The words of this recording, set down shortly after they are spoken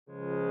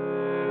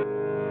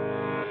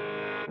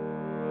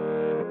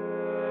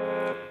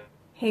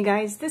Hey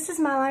guys, this is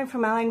Madeline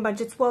from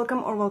KathyBudgets.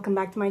 Welcome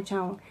back to my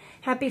channel.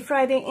 Happy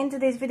Friday. In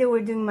today's video we're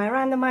doing my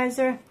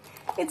randomizer.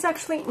 It's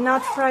actually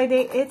not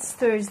Friday, it's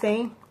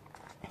Thursday.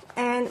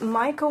 And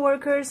my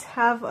coworkers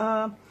have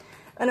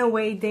an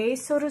away day,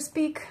 so to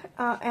speak,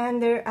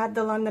 and they're at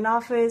the London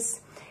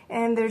office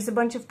and there's a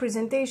bunch of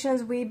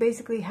presentations. We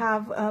basically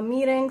have a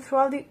meeting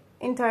throughout the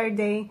entire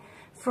day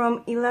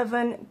from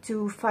 11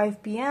 to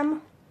 5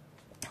 p.m.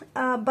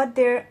 But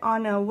they're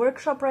on a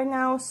workshop right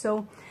now,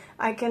 so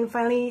I can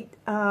finally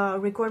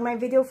record my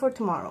video for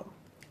tomorrow.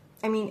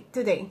 I mean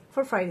today,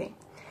 for Friday.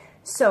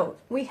 So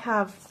we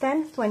have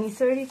 10, 20,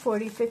 30,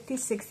 40, 50,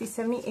 60,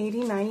 70,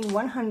 80, 90,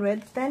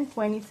 100, 10,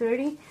 20,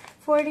 30,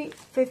 40,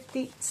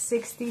 50,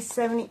 60,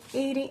 70,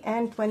 80,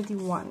 and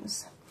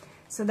 21s.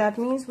 So that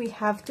means we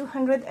have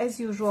 200 as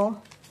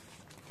usual.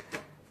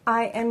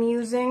 I am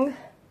using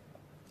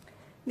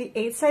the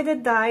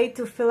 8-sided die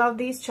to fill out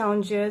these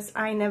challenges.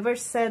 I never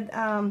said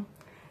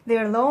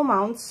they're low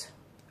amounts.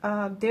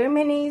 They're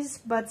minis,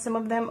 but some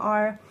of them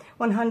are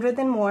 100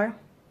 and more.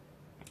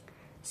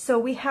 So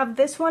we have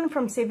this one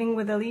from Saving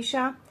with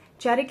Alicia,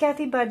 Chatty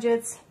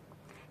KathyBudgets,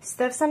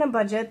 Steph's on a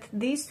Budget.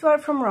 These two are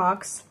from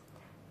Rocks,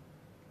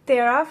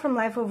 Tara from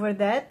Life Over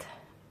Debt,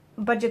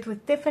 Budget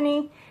with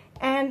Tiffany,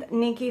 and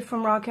Nikki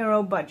from Rock and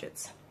Roll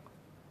Budgets.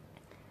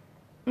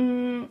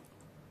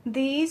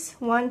 These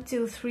 1,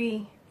 2,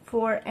 3,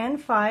 4, and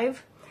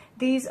 5.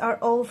 These are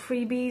all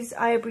freebies.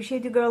 I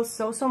appreciate you girls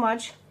so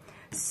much.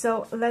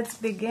 So let's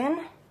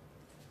begin.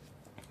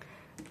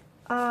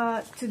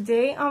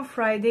 Today on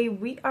Friday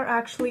we are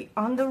actually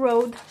on the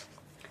road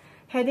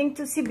heading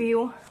to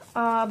Sibiu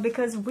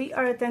because we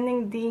are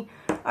attending the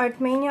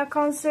Artmania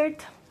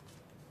concert,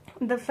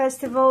 the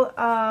festival.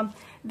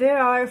 There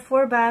are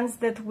 4 bands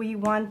that we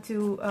want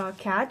to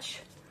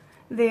catch.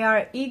 They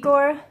are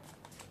Igor,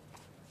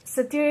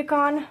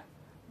 Satyricon,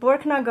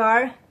 Bork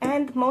Nagar,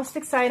 and most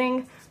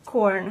exciting,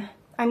 Korn.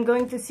 I'm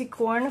going to see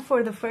Korn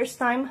for the first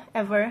time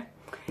ever,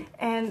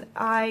 and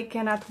I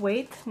cannot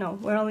wait. No,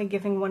 we're only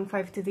giving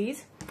 1.5 to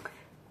these,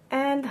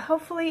 and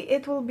hopefully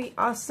it will be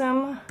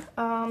awesome.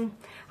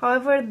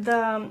 However,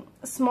 the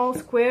small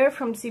square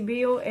from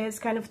Sibiu is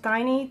kind of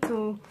tiny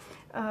to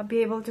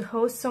be able to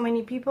host so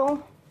many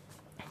people,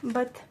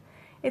 but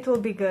it will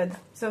be good.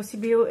 So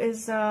Sibiu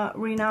is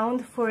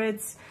renowned for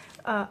its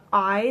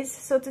eyes,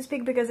 so to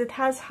speak, because it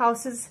has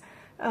houses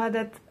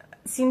that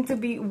seem to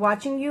be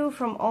watching you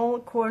from all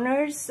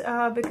corners,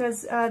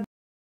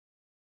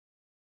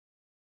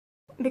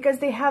 because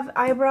they have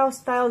eyebrow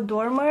style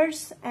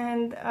dormers,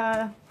 and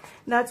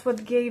that's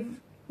what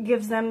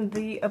gives them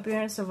the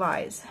appearance of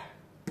eyes.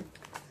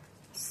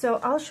 So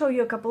I'll show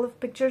you a couple of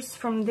pictures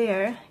from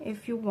there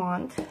if you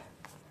want.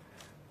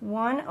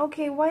 One,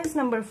 okay, why is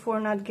number 4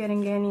 not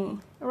getting any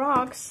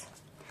rocks?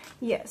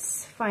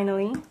 Yes,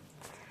 finally.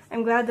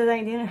 I'm glad that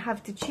I didn't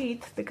have to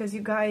cheat, because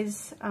you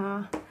guys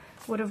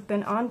would have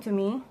been on to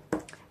me.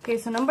 Okay,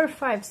 so number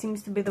 5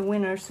 seems to be the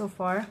winner so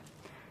far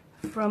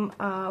from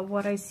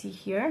what I see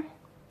here.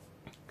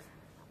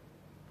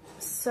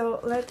 So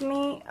let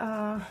me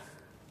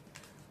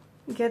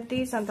get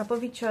these on top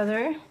of each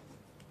other.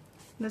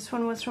 This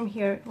one was from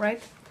here,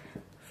 right?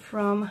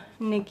 From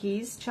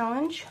Nikki's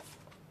challenge.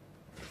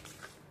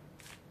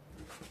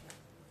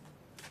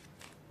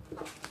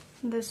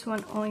 This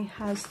one only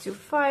has 2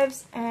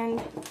 5s,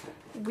 and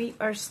we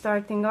are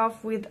starting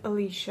off with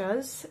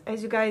Alicia's.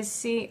 As you guys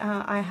see,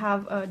 I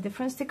have a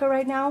different sticker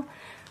right now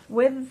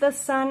with the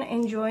sun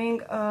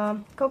enjoying a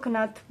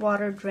coconut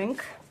water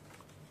drink.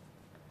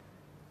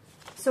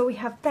 So we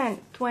have 10,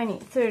 20,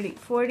 30,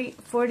 40,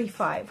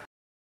 45.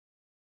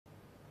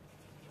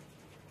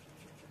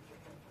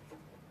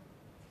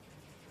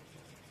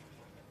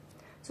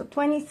 So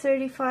 20,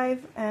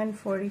 35, and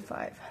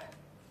 45.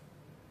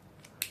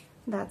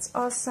 That's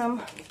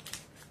awesome.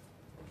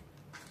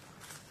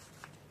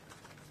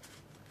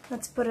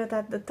 Let's put it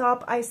at the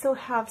top. I still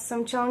have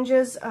some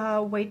challenges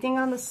waiting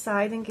on the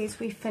side in case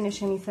we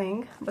finish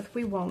anything, but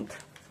we won't,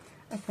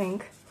 I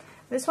think.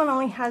 This one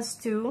only has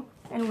 2,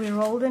 and we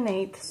rolled an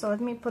 8, so let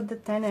me put the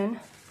 10 in.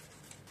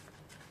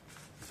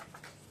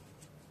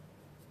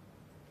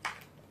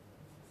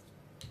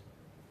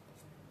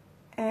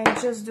 And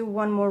just do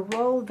one more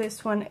roll.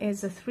 This one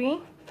is a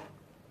 3.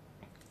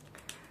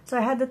 So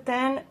I had the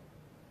 10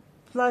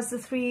 plus the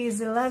 3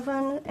 is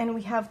 11, and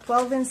we have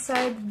 12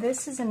 inside.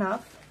 This is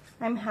enough.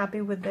 I'm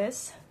happy with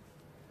this.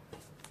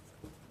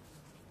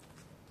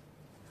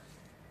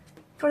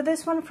 For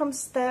this one from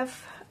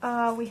Steph,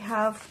 we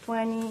have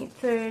 20,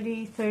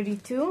 30,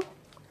 32.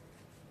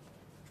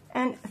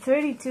 And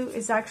 32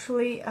 is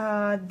actually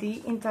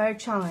the entire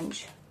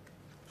challenge.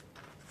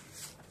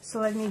 So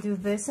let me do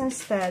this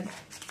instead.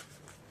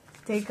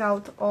 Take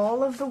out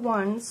all of the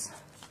ones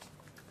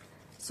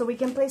so we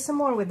can play some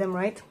more with them,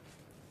 right?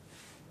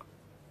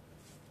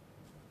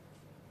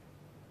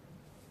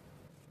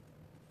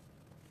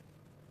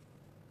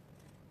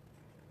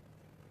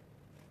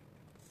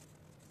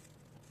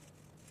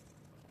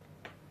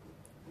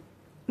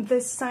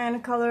 This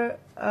cyan color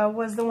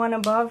was the one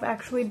above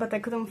actually, but I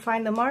couldn't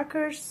find the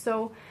markers,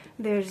 so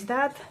there's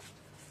that.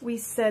 We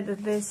said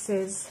that this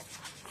is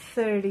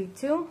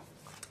 32,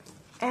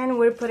 and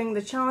we're putting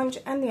the challenge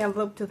and the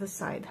envelope to the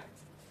side.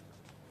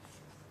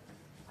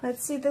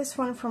 Let's see, this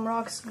one from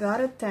Rocks got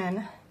a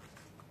 10.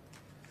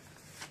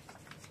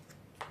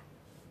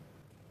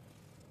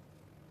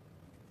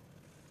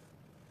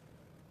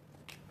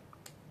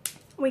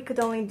 We could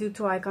only do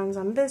 2 icons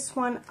on this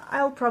one.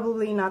 I'll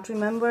probably not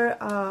remember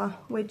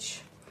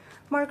which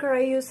marker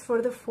I used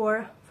for the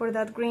 4 for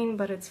that green,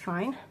 but it's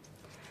fine.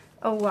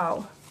 Oh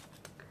wow.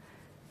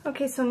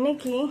 Okay, so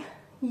Nikki,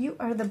 you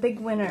are the big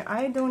winner.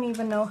 I don't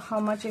even know how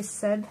much I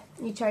said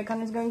each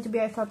icon is going to be.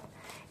 I thought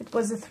it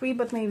was a 3,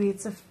 but maybe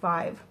it's a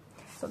 5.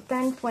 So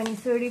 10, 20,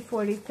 30,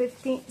 40,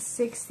 50,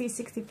 60,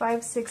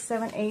 65, 6,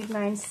 7, 8,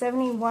 9,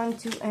 70, 1,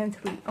 2, and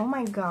 3. Oh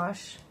my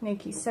gosh,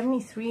 Nikki,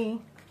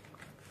 73.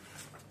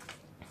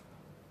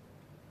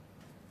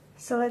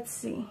 So let's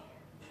see,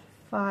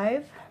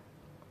 5,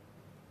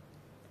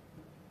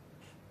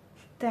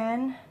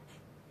 10,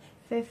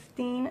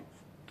 15,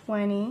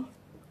 20,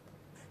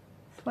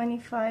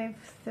 25,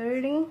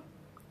 30,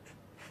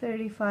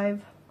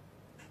 35,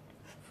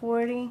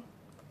 40,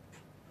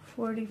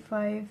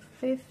 45,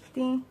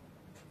 50,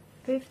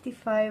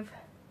 55,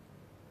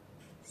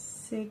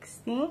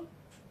 60,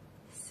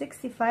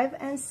 65,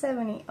 and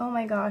 70. Oh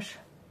my gosh.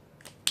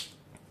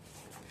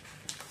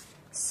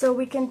 So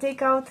we can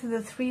take out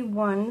the 3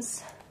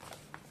 ones.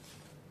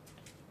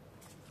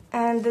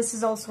 And this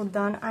is also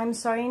done. I'm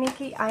sorry,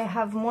 Nikki, I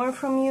have more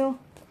from you.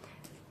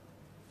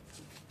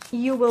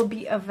 You will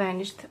be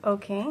avenged,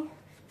 okay?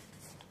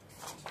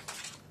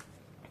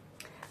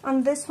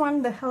 On this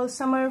one, the Hello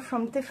Summer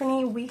from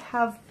Tiffany, we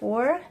have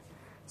 4.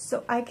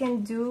 So I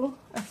can do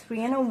a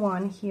 3 and a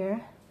 1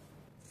 here.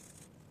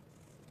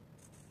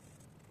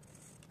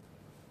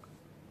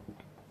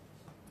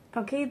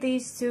 Okay,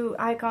 these 2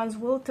 icons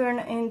will turn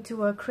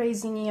into a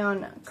crazy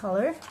neon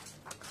color.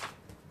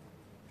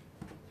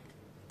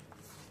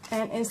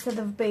 And instead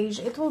of beige,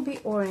 it will be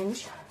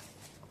orange.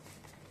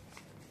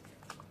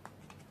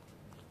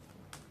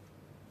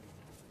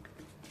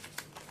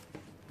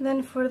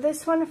 Then for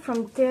this one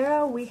from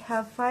Tara, we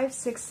have 5,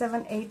 6,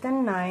 7, 8,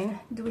 and 9.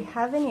 Do we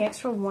have any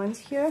extra ones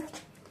here?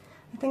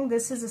 I think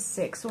this is a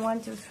 6.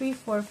 1, 2, 3,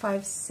 4,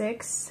 5,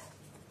 6.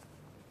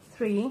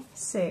 3,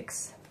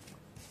 6.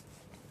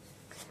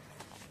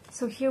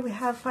 So here we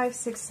have 5,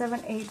 6,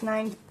 7, 8,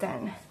 9,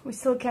 10. We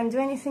still can't do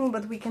anything,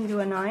 but we can do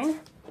a 9.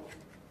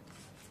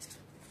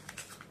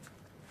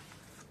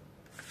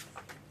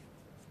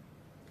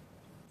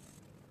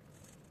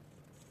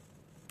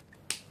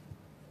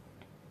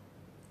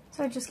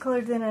 So I just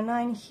colored in a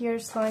 9 here,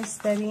 slow and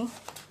steady.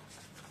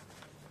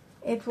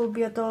 It will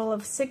be a total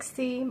of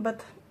 60,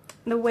 but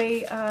the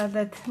way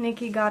that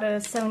Nikki got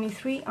a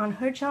 73 on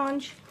her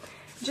challenge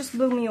just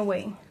blew me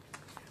away.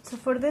 So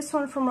for this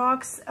one from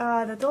Rocks,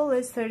 the total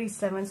is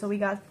 37. So we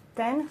got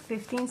 10,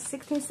 15,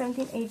 16,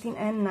 17, 18,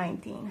 and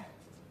 19.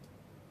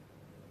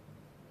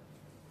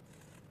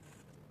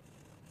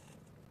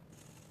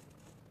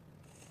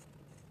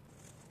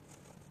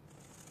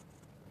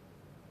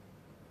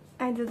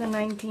 I did a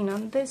 19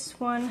 on this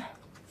one.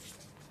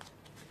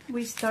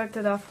 We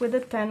started off with a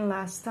 10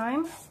 last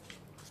time.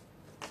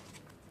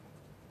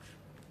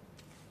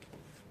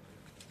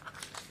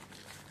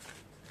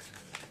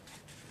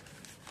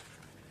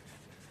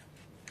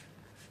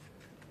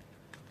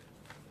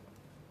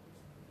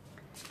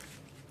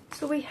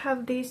 So we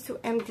have these 2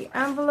 empty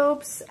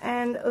envelopes,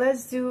 and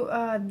let's do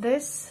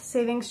this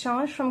savings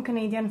challenge from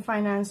Canadian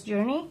Finance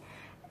Journey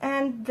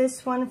and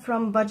this one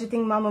from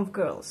Budgeting Mom of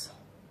Girls.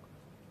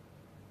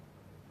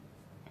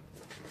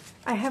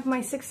 I have my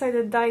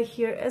 6-sided die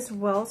here as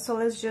well, so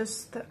let's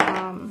just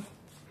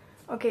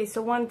okay,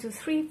 so 1, 2,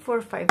 3,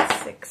 4, 5,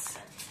 6.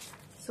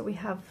 So we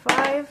have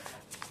 5,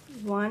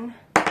 1.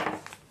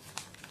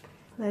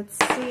 Let's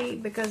see,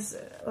 because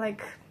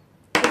like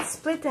it's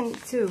split in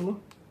 2.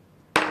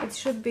 It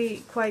should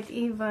be quite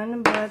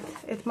even, but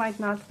it might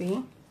not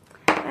be.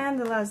 And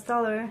the last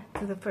dollar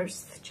to the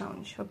first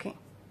challenge. Okay.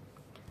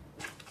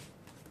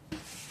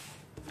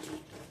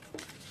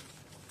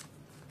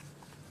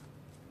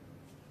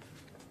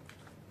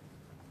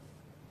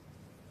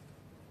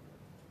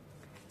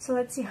 So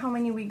let's see how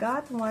many we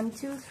got. 1,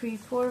 2, 3,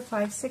 4,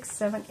 5, 6,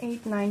 7,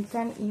 8, 9,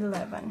 10,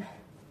 11.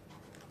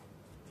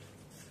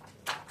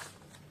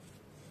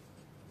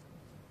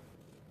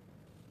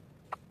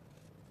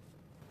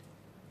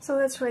 So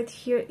let's write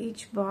here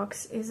each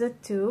box is a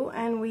 2,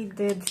 and we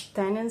did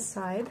 10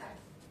 inside.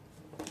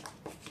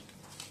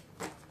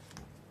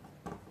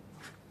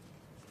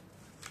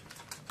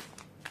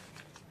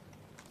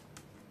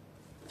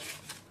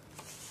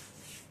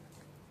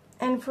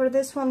 And for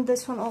this one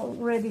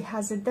already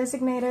has it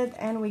designated,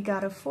 and we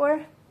got a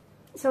 4.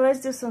 So let's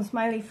do some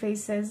smiley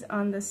faces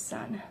on the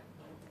sun.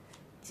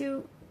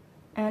 2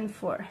 and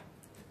 4.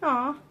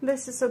 Aw,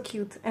 this is so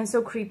cute and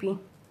so creepy.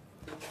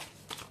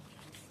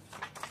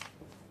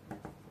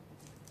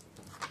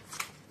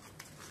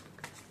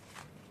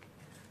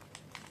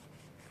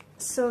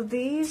 So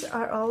these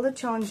are all the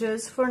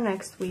challenges for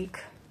next week.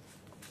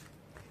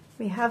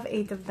 We have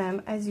 8 of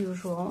them as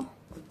usual.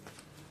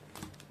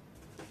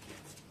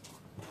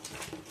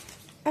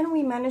 and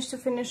we managed to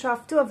finish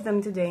off 2 of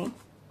them today.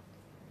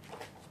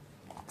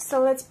 So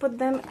let's put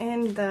them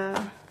in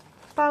the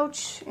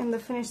pouch, in the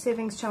Finish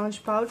Savings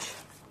Challenge pouch.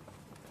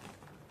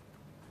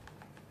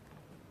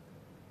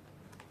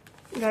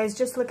 Guys,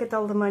 just look at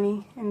all the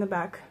money in the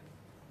back.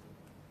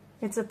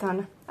 It's a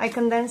ton. I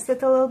condensed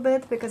it a little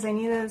bit because I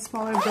needed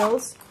smaller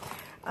bills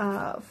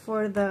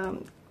for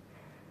the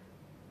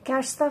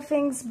cash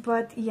stuffings,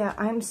 but yeah,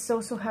 I'm so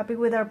happy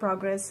with our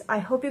progress. I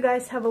hope you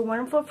guys have a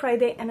wonderful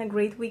Friday and a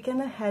great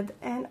weekend ahead,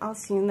 and I'll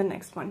see you in the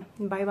next one.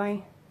 Bye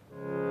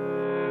bye.